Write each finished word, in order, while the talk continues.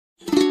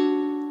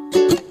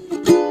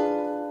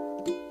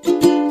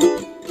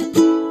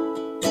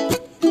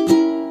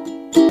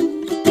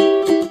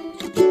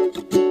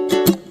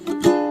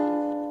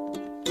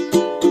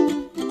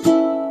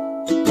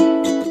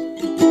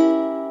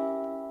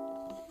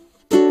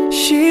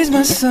She's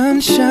my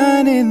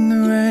sunshine in the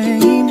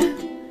rain,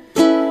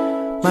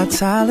 my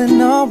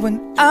Tylenol when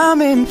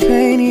I'm in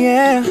pain,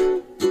 yeah.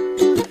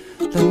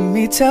 Let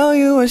me tell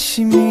you what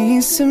she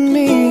means to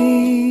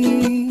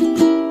me.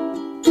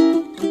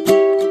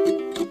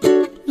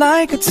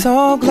 Like a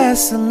tall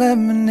glass of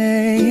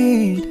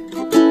lemonade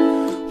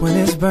when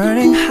it's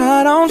burning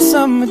hot on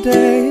summer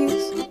days.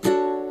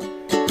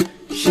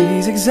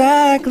 She's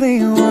exactly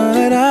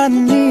what I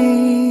need.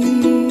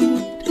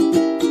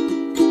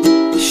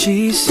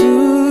 She's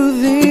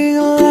soothing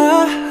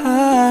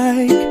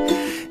like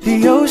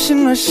the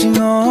ocean rushing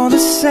on the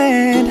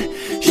sand.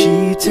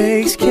 She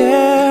takes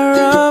care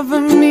of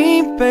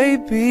me,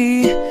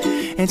 baby,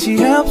 and she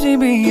helps me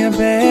be a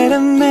better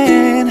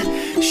man.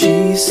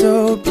 She's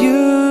so beautiful.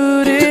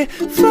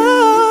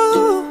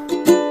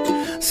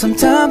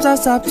 Sometimes I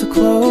stop to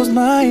close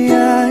my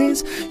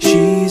eyes.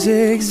 She's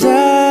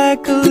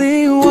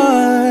exactly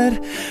what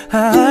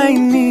I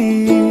need.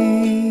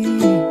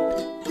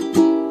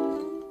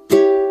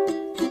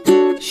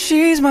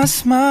 She's my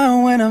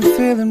smile when I'm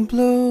feeling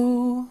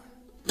blue.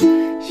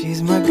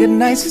 She's my good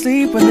night's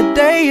sleep when the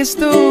day is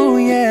through,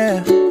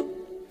 yeah.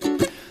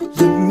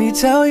 Let me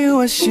tell you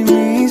what she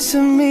means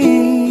to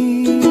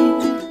me.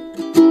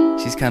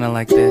 She's kinda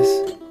like this.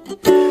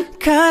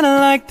 Kinda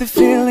like the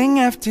feeling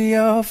after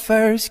your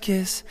first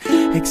kiss,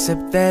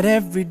 except that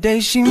every day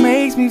she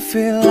makes me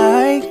feel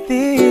like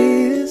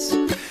this.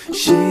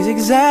 She's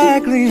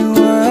exactly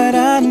what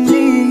I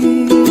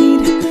need.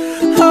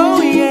 Oh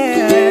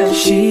yeah.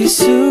 She's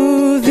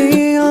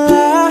soothing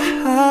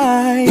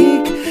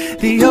like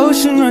the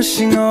ocean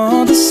rushing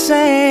on the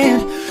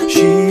sand.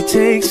 She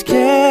takes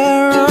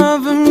care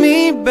of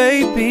me,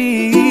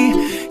 baby.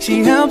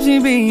 She helps me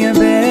be a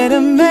better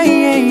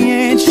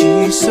man.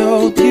 She's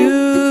so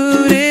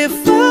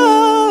beautiful.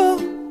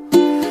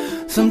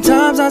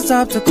 Sometimes I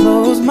stop to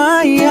close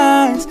my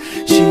eyes.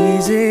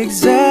 She's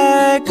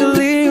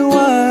exactly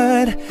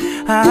what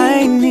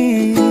I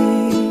need.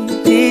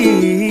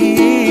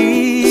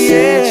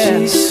 Yeah.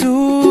 She's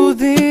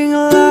soothing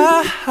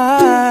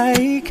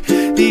like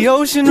the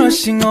ocean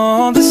rushing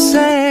on the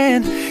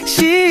sand.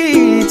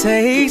 She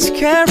takes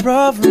care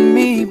of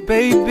me,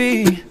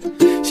 baby.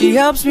 She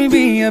helps me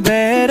be a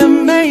better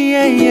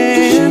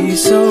man.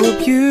 She's so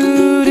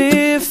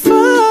beautiful.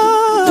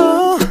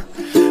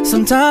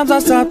 Sometimes I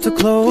stop to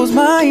close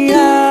my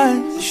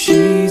eyes.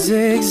 She's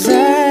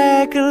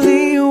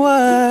exactly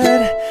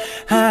what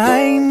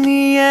I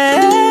need.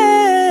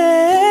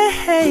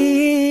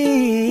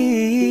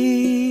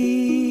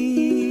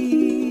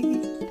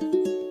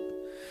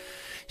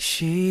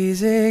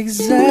 She's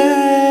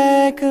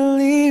exactly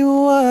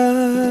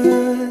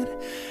what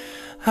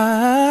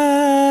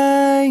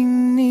I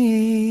need.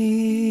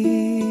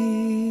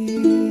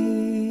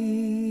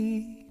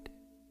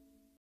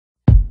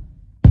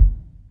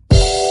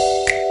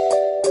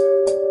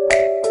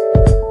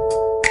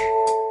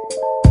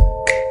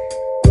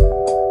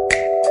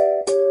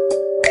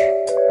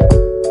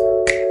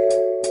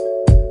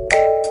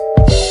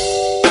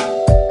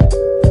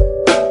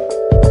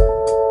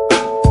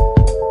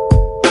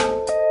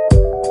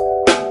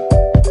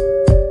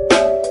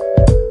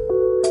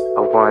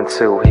 One,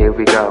 two, here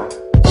we go.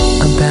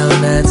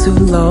 About not too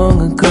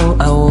long ago,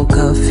 I woke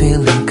up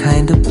feeling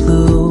kinda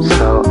blue.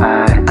 So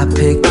I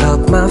picked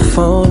up my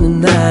phone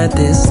and I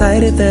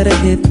decided that I'd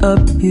hit up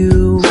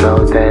you.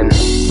 So then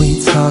we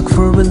talked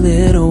for a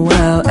little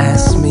while,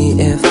 asked me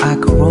if I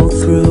could roll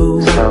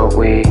through. So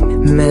we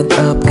met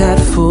up, got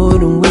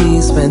food, and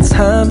we spent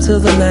time till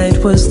the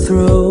night was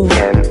through.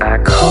 Can I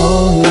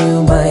Call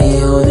you my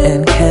own,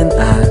 and can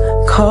I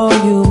call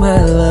you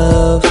my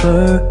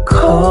lover?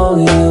 Call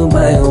you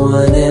my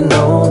one and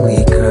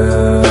only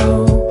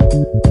girl.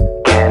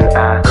 Can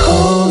I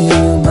Call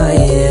you my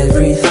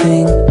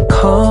everything,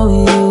 call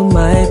you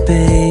my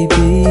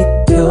baby.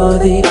 You're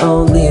the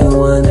only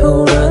one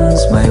who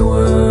runs my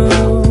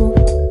world.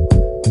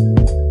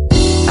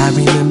 I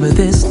remember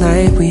this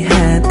night we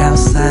had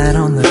outside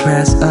on the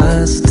grass,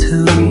 us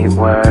two. We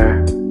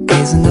were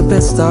gazing up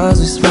at stars,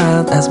 we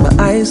smiled as my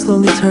eyes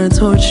slowly turned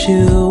towards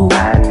you.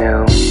 I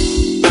knew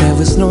there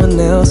was no one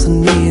else I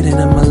needed,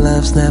 and my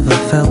love's never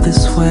felt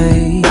this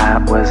way. I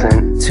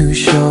wasn't too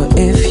sure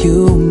if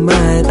you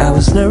mind. I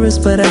was nervous,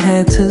 but I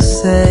had to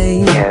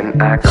say,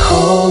 Can I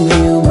call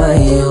you my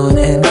own,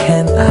 and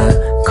can I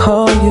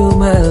call you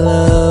my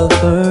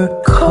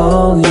lover?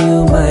 Call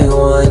you my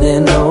one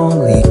and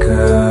only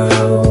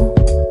girl.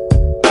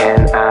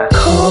 Can I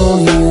Call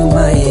you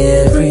my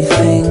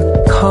everything,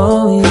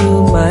 call you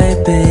my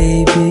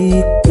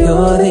baby.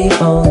 You're the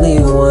only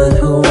one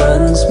who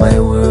runs my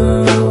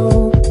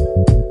world.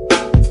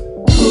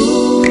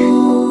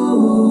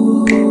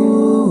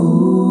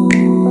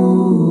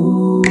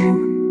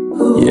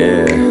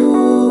 Yeah.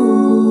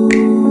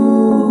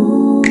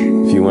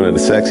 If you one of the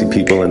sexy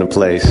people in the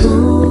place,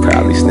 you're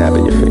probably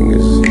snapping your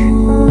fingers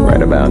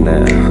right about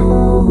now.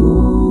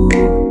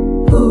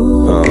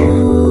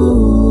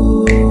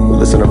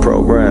 Listen to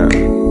program.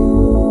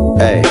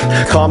 Hey,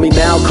 call me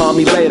now, call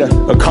me later,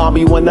 or call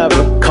me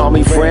whenever. Call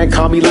me friend,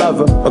 call me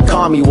lover, or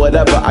call me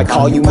whatever. I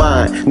call you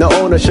mine, no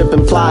ownership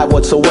implied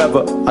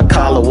whatsoever. I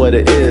call it what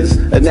it is,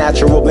 a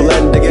natural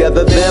blend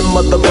together. Them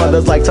other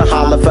brothers like to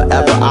holler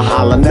forever, I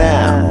holler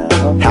now.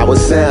 How it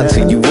sound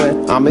to you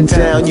when I'm in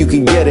town, you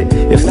can get it.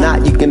 If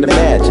not, you can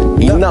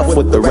imagine. Enough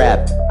with the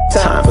rap,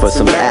 time for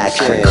some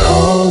action.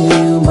 Call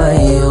you my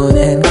own,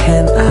 and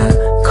can I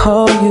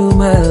call you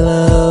my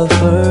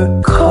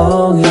lover?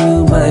 Call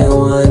you my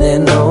one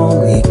and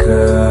only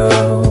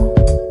girl.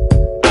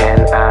 Can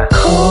I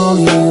Call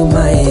you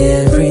my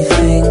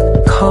everything,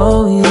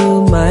 call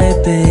you my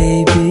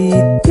baby.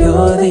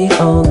 You're the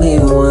only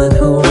one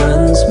who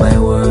runs my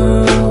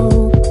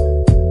world.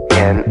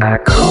 can I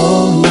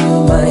Call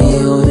you my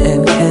own,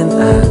 and can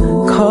I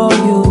call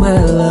you my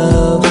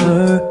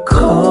lover?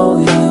 Call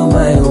you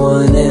my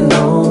one and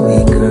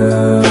only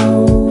girl.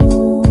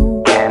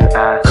 can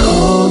I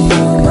Call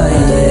you my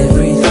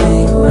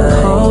everything,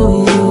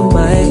 call you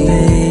my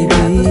baby.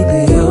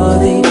 You're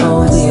the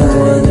only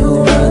one who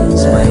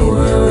runs my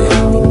world.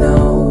 Let me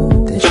know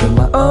that you're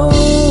my own,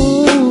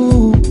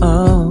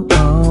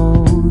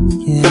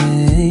 yeah,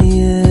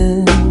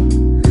 yeah.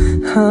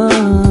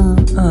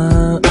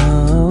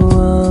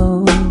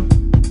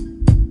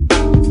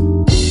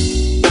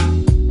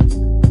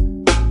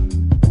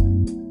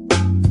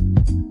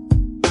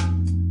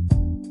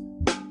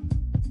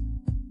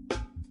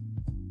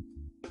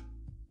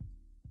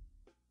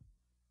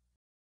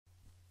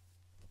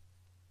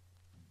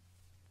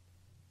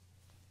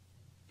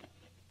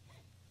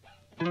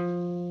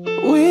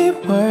 We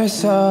were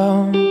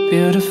so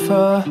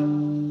beautiful,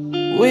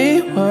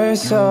 we were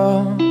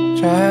so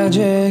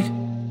tragic.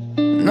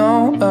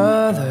 No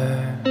other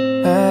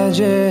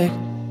magic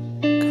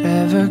could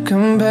ever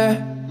compare.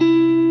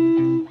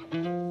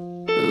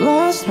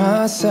 Lost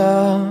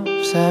myself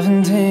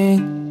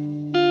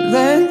 17,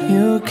 then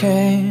you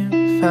came,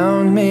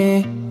 found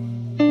me.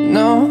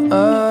 No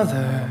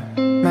other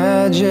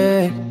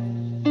magic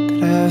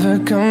could ever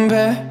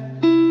compare.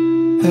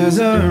 There's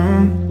a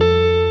room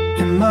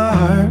in my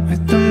heart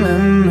with the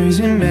memories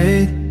we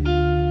made.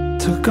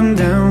 Took them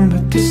down,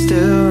 but they're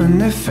still in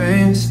their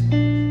frames.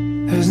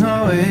 There's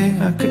no way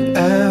I could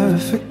ever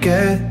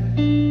forget.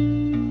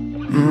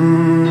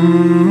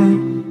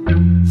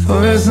 For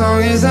as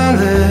long as I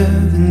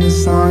live, and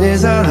as long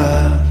as I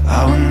love,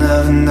 I will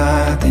never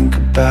not think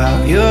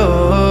about you,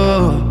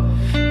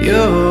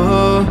 you.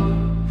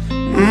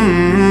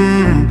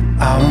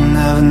 I will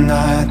never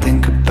not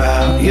think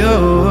about you.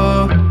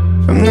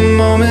 From the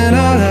moment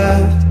I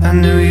left, I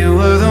knew you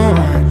were the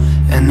one.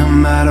 And no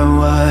matter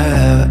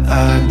whatever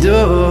I do,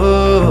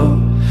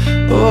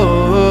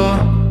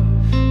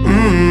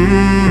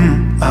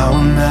 I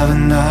will never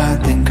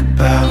not think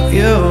about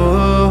you.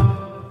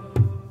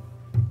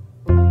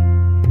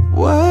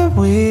 What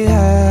we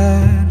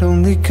had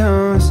only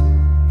comes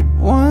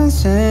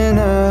once in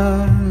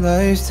a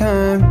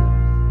lifetime.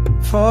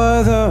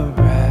 For the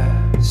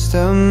rest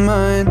of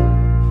mine,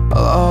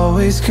 I'll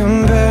always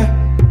compare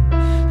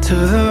to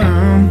the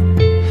room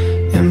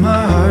in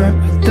my heart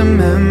with the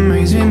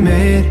memories we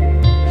made.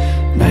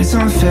 Nights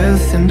on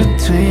 5th in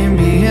between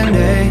B and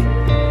A.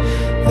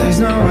 There's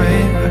no way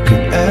I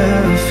could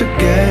ever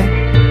forget.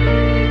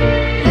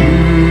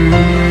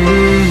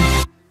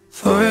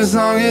 For as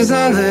long as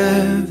I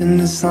live,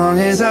 and as long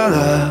as I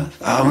love,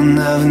 I will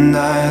never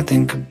not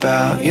think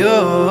about you,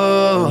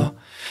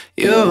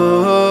 you.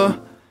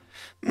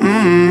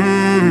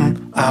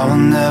 I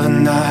will never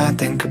not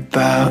think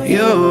about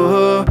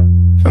you.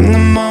 From the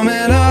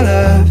moment I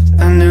left,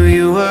 I knew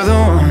you were the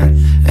one.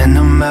 And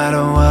no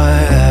matter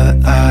whatever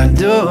I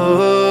do,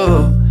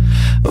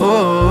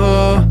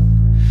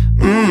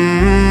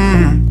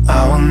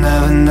 I will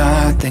never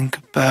not think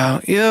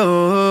about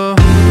you.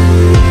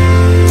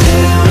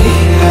 Did we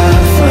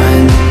have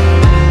fun?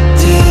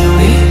 Did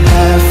we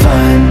have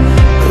fun?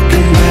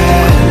 Looking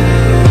back,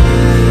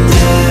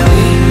 did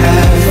we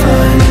have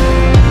fun?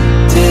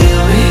 Did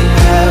we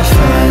have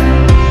fun?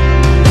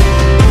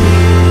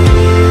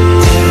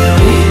 Did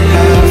we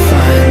have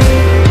fun?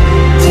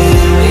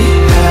 Did we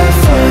have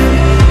fun?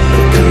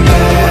 Looking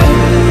back,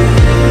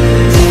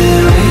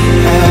 did we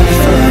have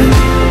fun?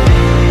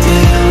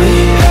 Did we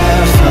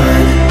have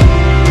fun?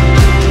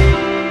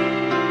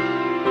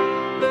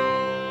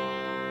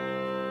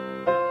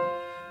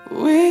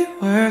 We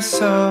were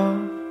so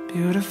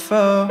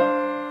beautiful,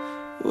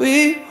 we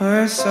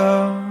were so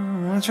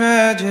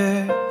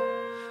tragic.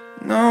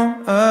 No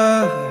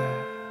other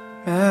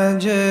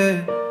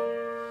magic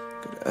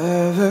could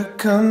ever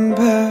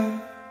compare.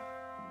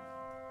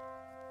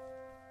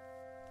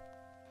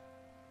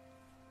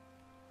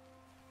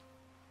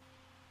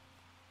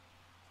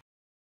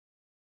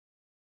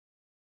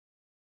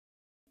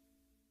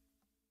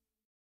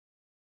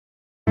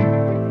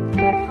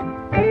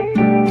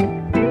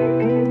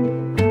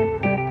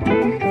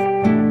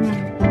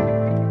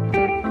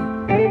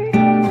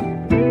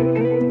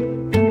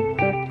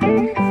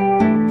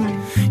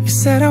 You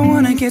said I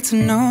wanna get to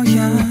know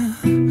ya.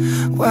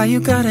 Why you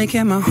gotta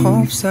get my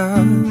hopes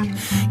up?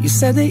 You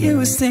said that you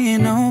were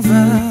staying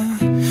over.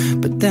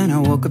 but then I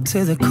woke up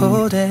to the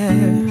cold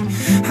air.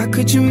 How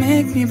could you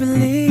make me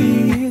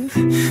believe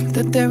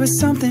that there was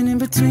something in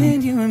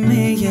between you and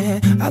me? Yeah,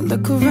 I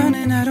look around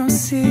and I don't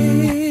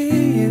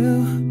see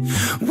you.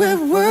 Where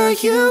were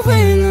you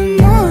in the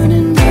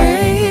morning,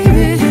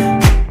 baby?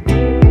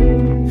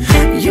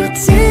 You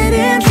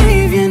didn't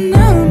leave your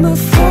number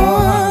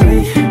for me,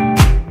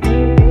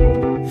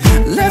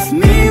 left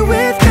me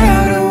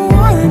without a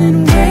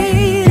warning,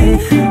 waiting.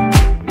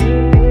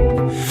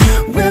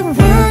 Where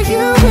were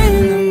you in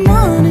the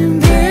morning,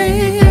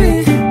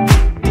 baby?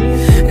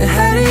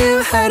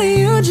 How do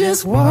you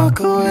just walk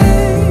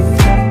away?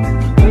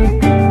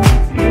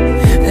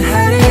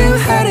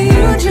 How do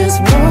you just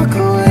walk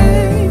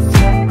away?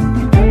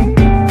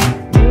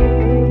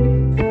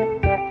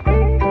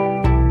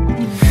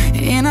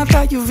 And I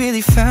thought you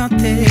really felt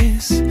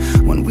this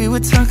when we were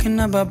talking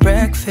about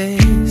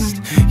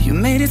breakfast. You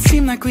made it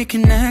seem like we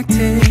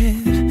connected.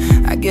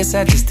 I guess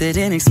I just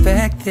didn't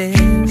expect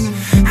this.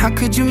 How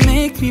could you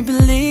make me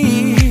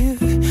believe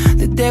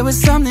that there was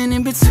something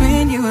in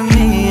between you and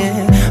me?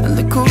 Yeah, I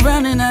look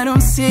around and I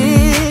don't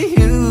see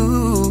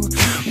you.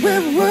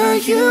 Where were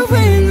you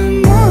in the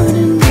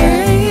morning,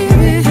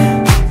 baby?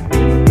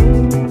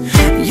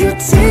 You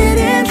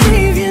didn't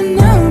leave your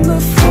number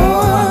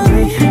for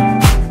me,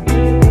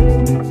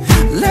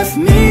 left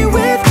me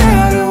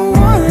without a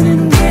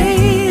warning,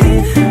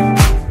 waiting.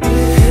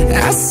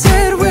 I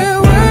said, where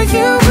were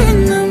you in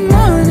the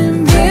morning,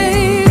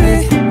 baby?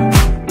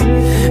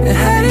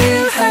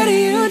 How do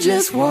you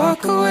just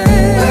walk away?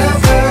 Where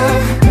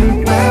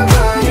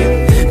were you?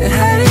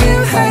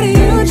 How do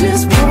you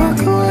just walk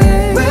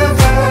away?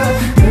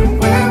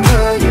 Where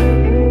were you?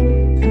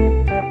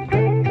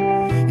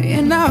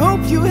 And I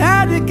hope you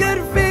had a good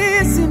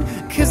reason,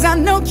 'cause I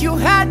know you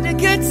had a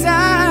good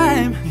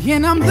time.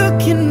 And I'm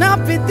looking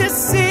up at the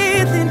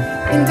ceiling,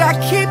 and I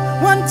keep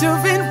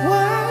wondering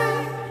why.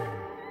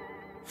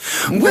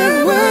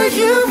 Where were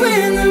you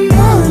in the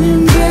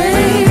morning,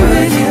 baby? Where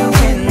were you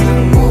in the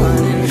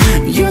morning?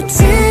 You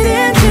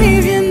didn't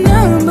leave your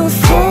number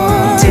for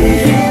me,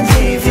 didn't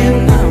leave your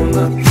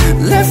number,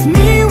 left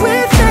me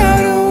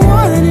without a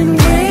warning,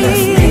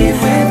 waiting.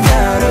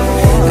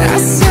 I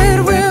said,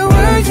 where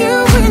were you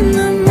in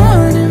the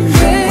morning,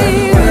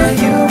 baby? Where were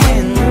you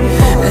in the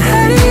morning?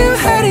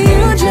 How do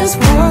you just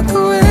walk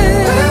away?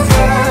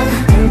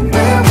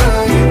 Where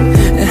were you?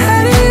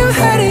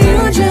 How do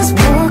you just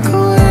walk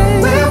away?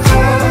 Where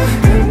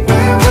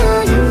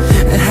were you?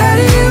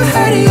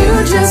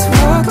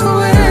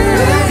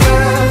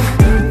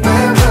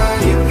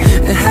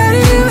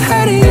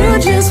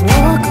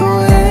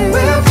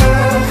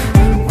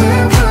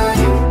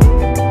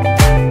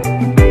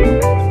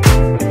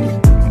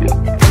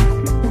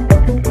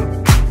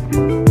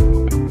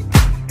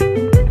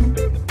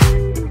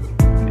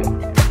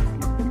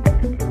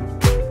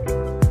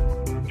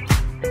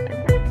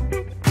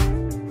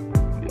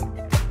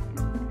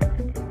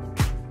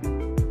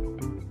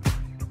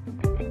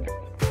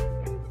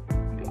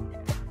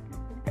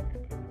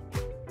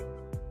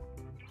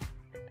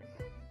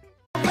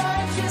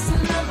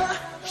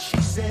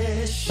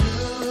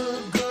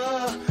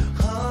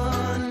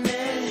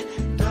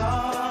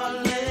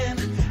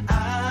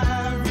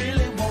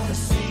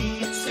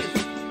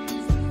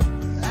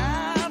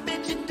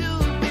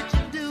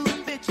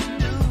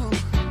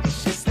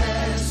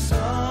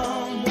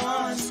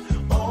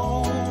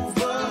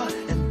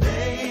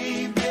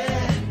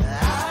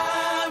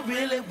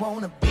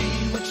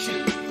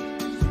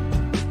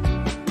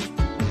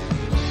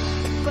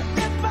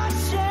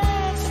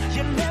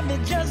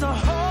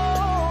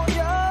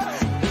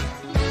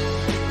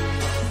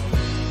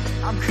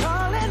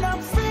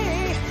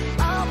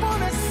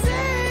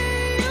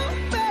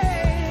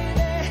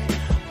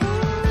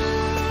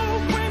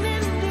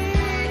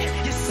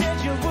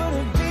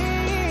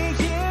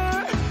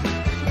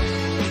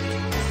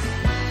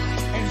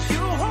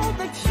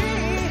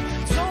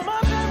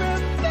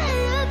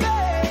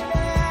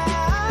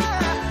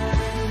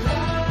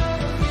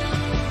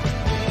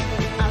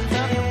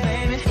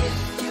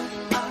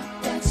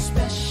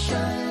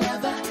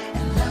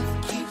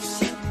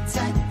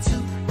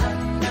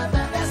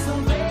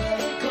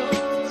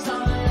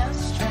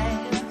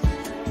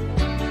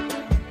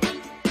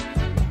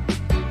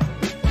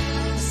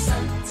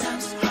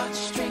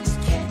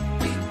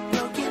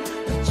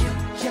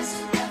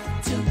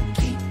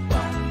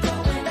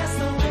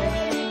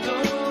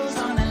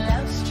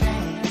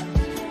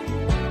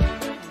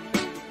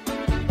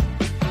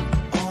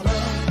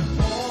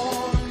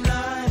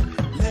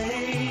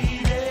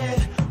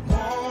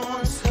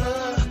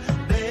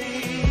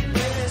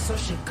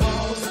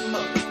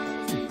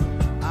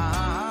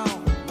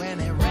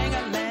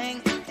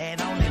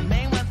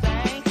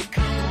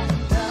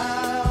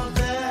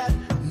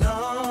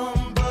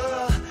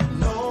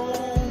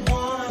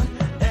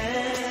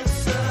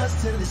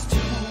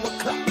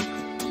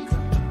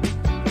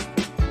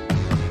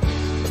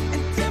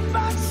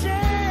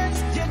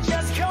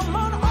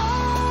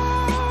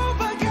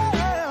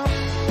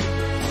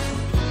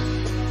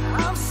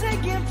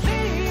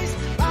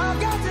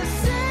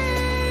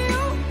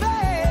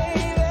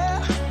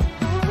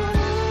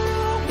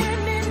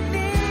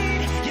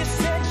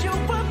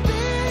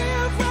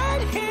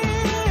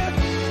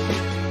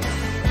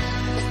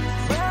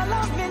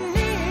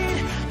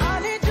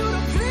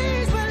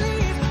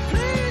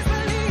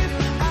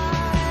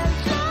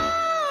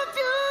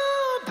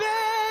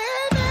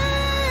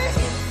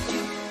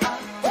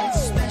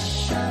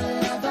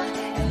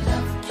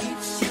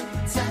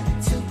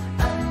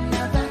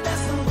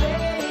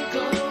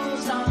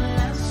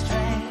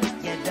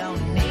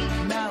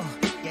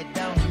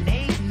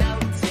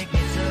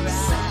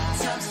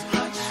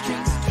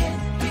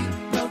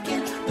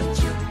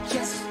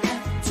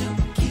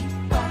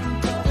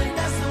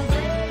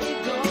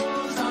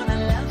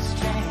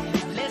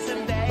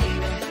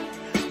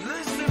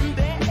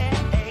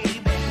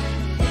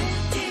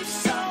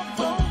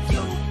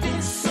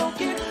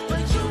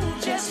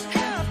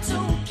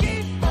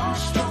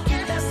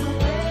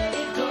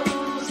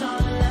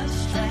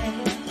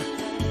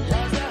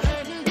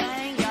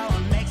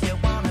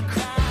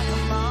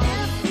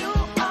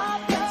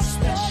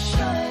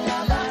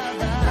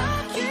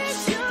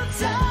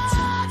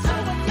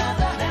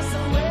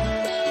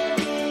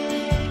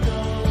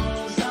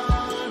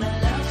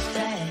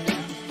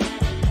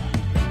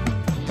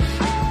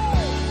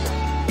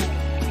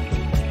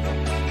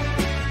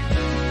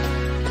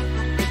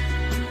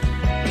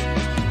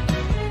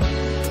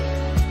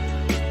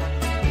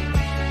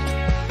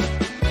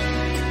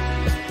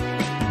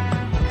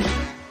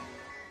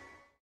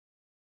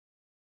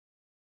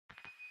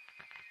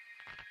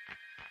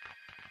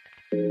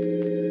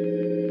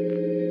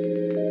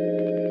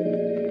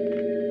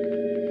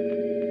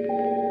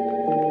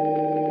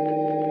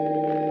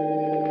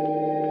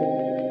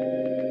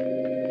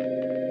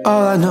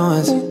 All I know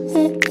is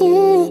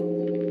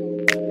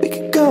we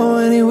could go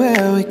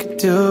anywhere, we could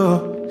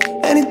do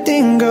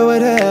anything, girl,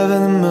 whatever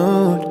the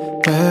mood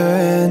we're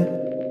in.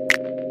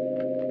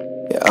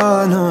 Yeah, all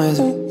I know is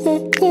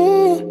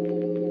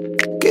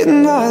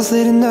getting lost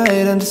late at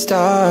night under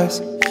stars,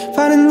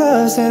 finding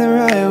love standing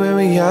right where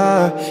we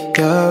are.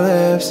 Your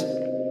lips,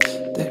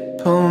 they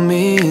pull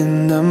me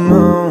in the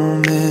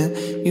moment.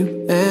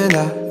 You and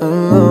I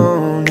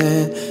alone,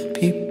 and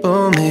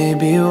people may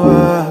be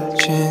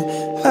watching.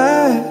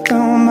 I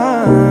don't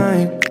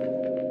mind,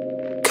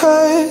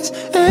 'cause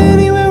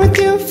anywhere with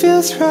you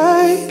feels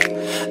right.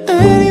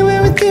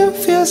 Anywhere with you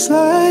feels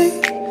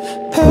like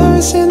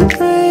Paris in the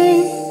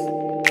rain,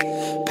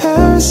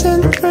 Paris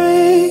in the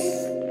rain.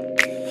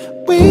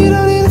 We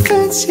don't need a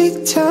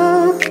fancy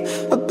town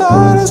or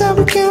bottles that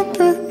we can't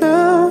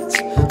pronounce,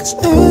 'cause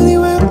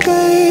anywhere,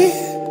 babe,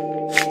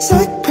 it's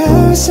like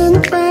Paris in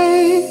the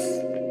rain.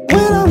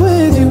 When I'm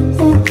with you,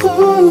 ooh,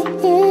 ooh,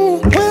 ooh.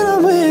 When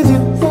I'm with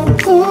you, ooh,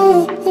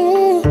 ooh,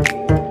 ooh.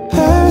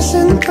 Paris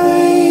in the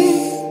rain,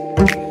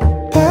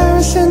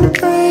 Paris in the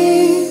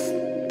rain.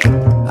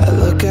 I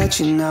look at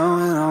you now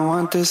and I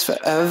want this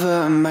forever.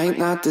 I might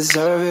not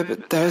deserve it,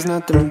 but there's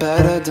nothing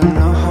better. Don't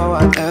know how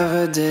I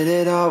ever did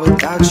it all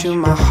without you.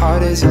 My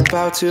heart is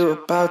about to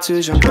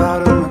jump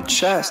out of my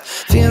chest.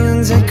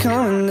 Feelings, they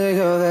come and they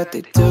go, that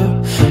they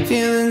do.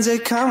 Feelings, they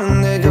come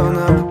and they go,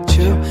 not with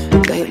you.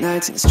 Late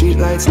nights and street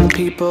lights and the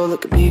people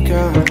look at me,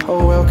 girl, and the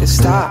whole world could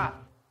stop.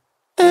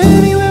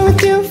 Anywhere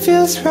with you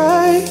feels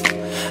right.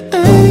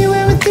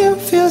 Anywhere with you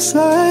feels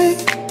like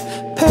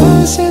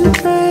Paris in the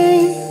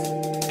rain,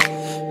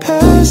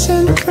 Paris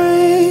in the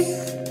rain.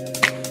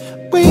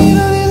 We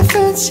don't need a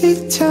fancy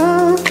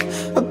town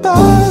or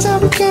bottles that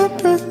we can't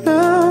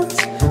pronounce,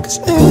 'cause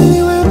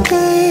anywhere,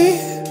 babe,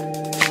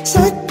 it's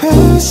like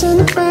Paris in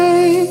the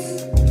rain.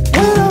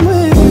 When I'm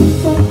with you,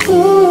 ooh,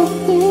 ooh,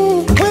 ooh.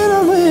 When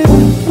I'm with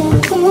you,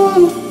 ooh,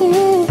 ooh,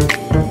 ooh.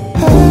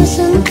 Paris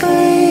in the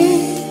rain,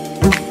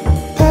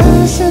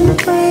 Paris in the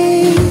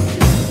rain.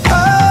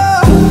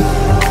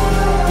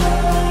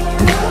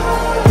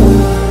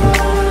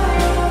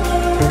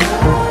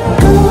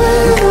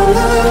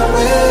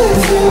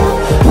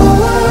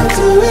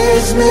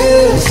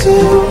 Miss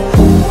you.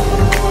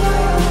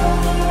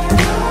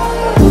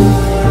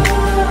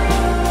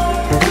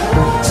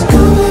 So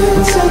come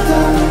inside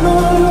the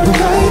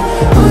moonlight,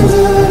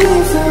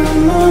 underneath the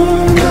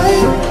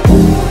moonlight.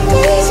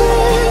 Days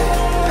in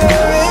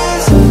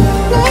Paris,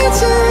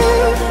 nights in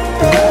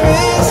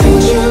Paris.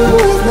 Paint you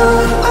with my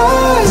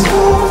eyes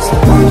closed,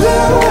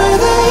 wonder where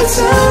the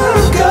time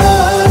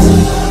goes.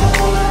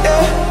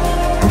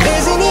 Yeah,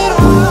 isn't it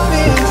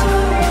obvious?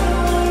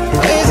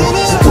 Isn't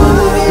it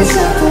obvious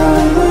that the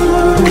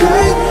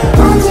moonlight,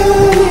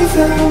 underneath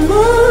the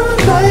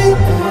moonlight?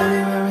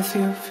 Anywhere with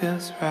you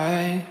feels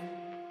right.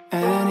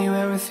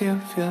 Anywhere with you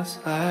feels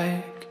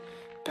like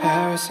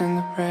Paris in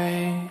the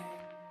rain,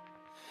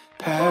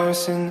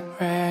 Paris in the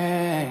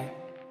rain.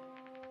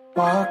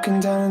 Walking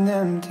down an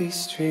empty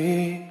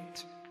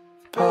street,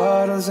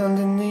 puddles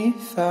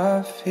underneath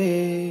our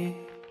feet.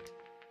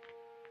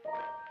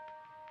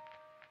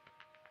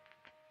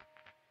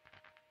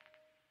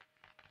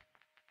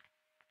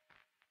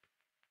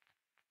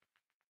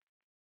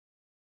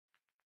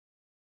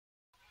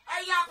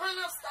 Hey, y'all put a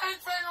little stank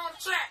thing on the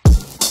track.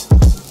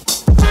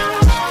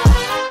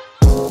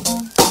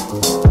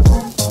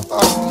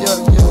 Oh, yeah.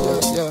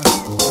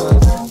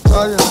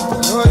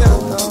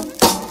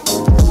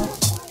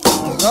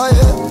 Oh,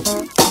 yeah.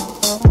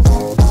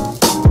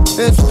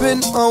 It's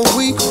been a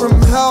week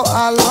from hell.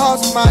 I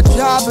lost my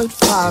job at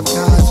Five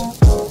Guys.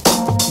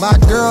 My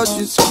girl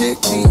just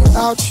kicked me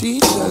out. She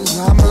says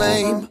I'm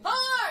lame.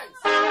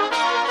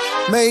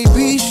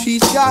 Maybe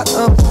she's got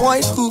a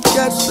point. Who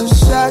gets the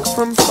sack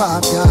from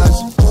Five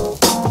Guys?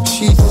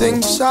 She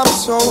thinks I'm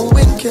so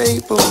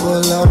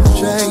incapable of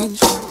change,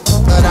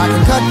 but I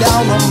can cut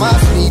down on my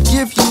speed,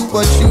 give you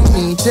what you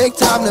need, take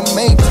time to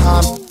make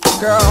time.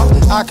 Girl,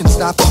 I can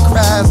stop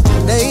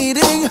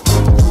procrastinating.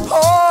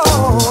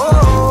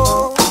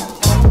 Oh,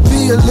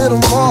 be a little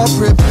more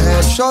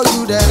prepared, show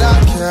you that I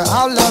care.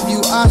 I'll love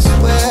you, I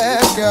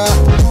swear, girl.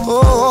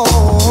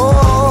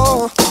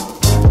 Oh,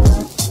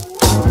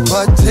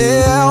 but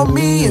tell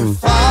me,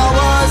 if I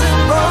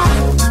wasn't broke,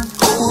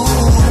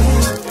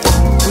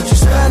 would you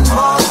spend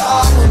more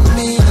time with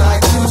me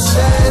like you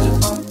said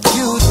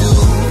you do?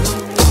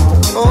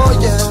 Oh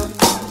yeah,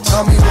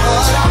 tell me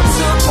what I'm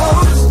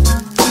supposed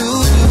to do,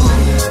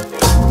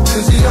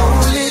 'cause the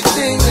only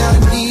thing I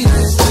need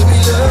is to be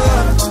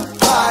loved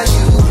by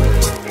you.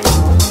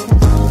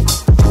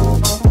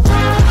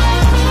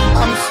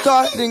 I'm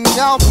starting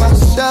out my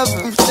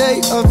 7th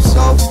day of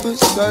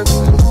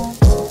self-assertion,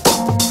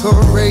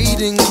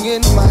 parading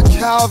in my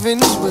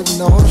Calvins with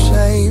no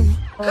shame.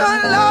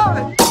 Good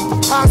Lord,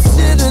 I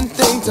sit and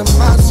think to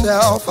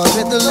myself, I'm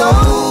in the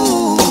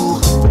low,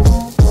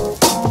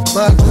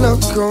 but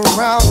look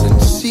around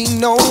and see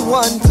no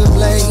one to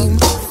blame.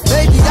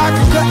 Maybe I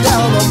can cut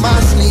down on my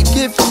sleep,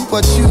 give you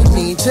what you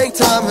need, take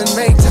time and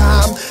make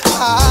time.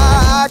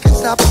 I can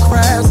stop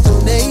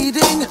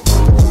procrastinating.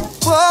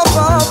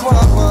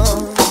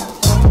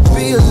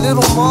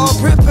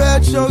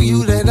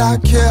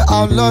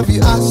 I'll love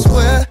you, I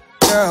swear,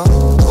 girl.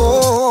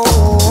 Oh,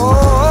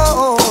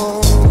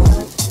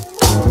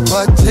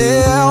 but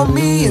tell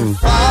me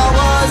if I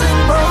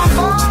wasn't broke,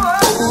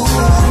 ooh,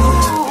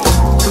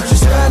 would you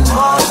spend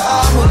more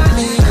time with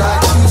me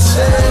like you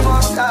said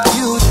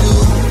you do?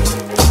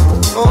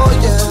 Oh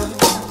yeah,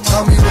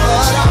 tell me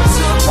what I'm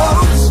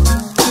supposed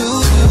to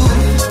do,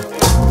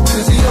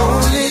 'cause the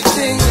only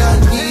thing I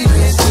need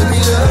is to be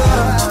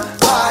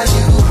loved by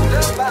you.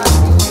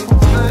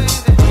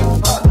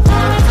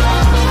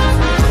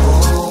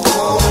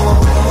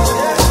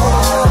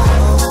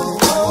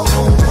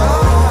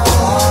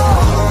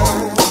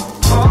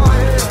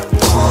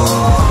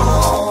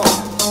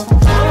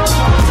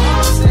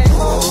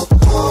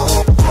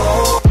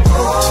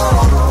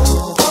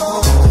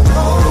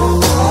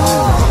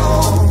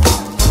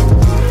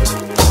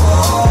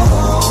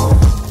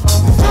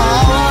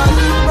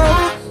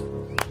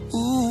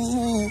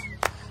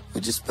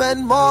 Would you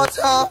spend more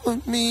time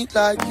with me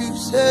like you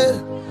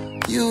said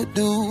you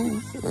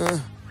do?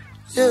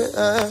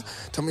 Yeah,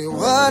 tell me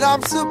what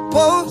I'm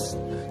supposed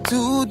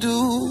to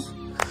do,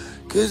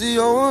 'cause the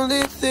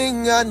only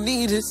thing I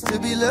need is to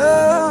be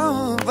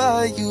loved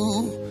by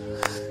you.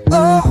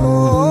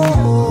 Oh,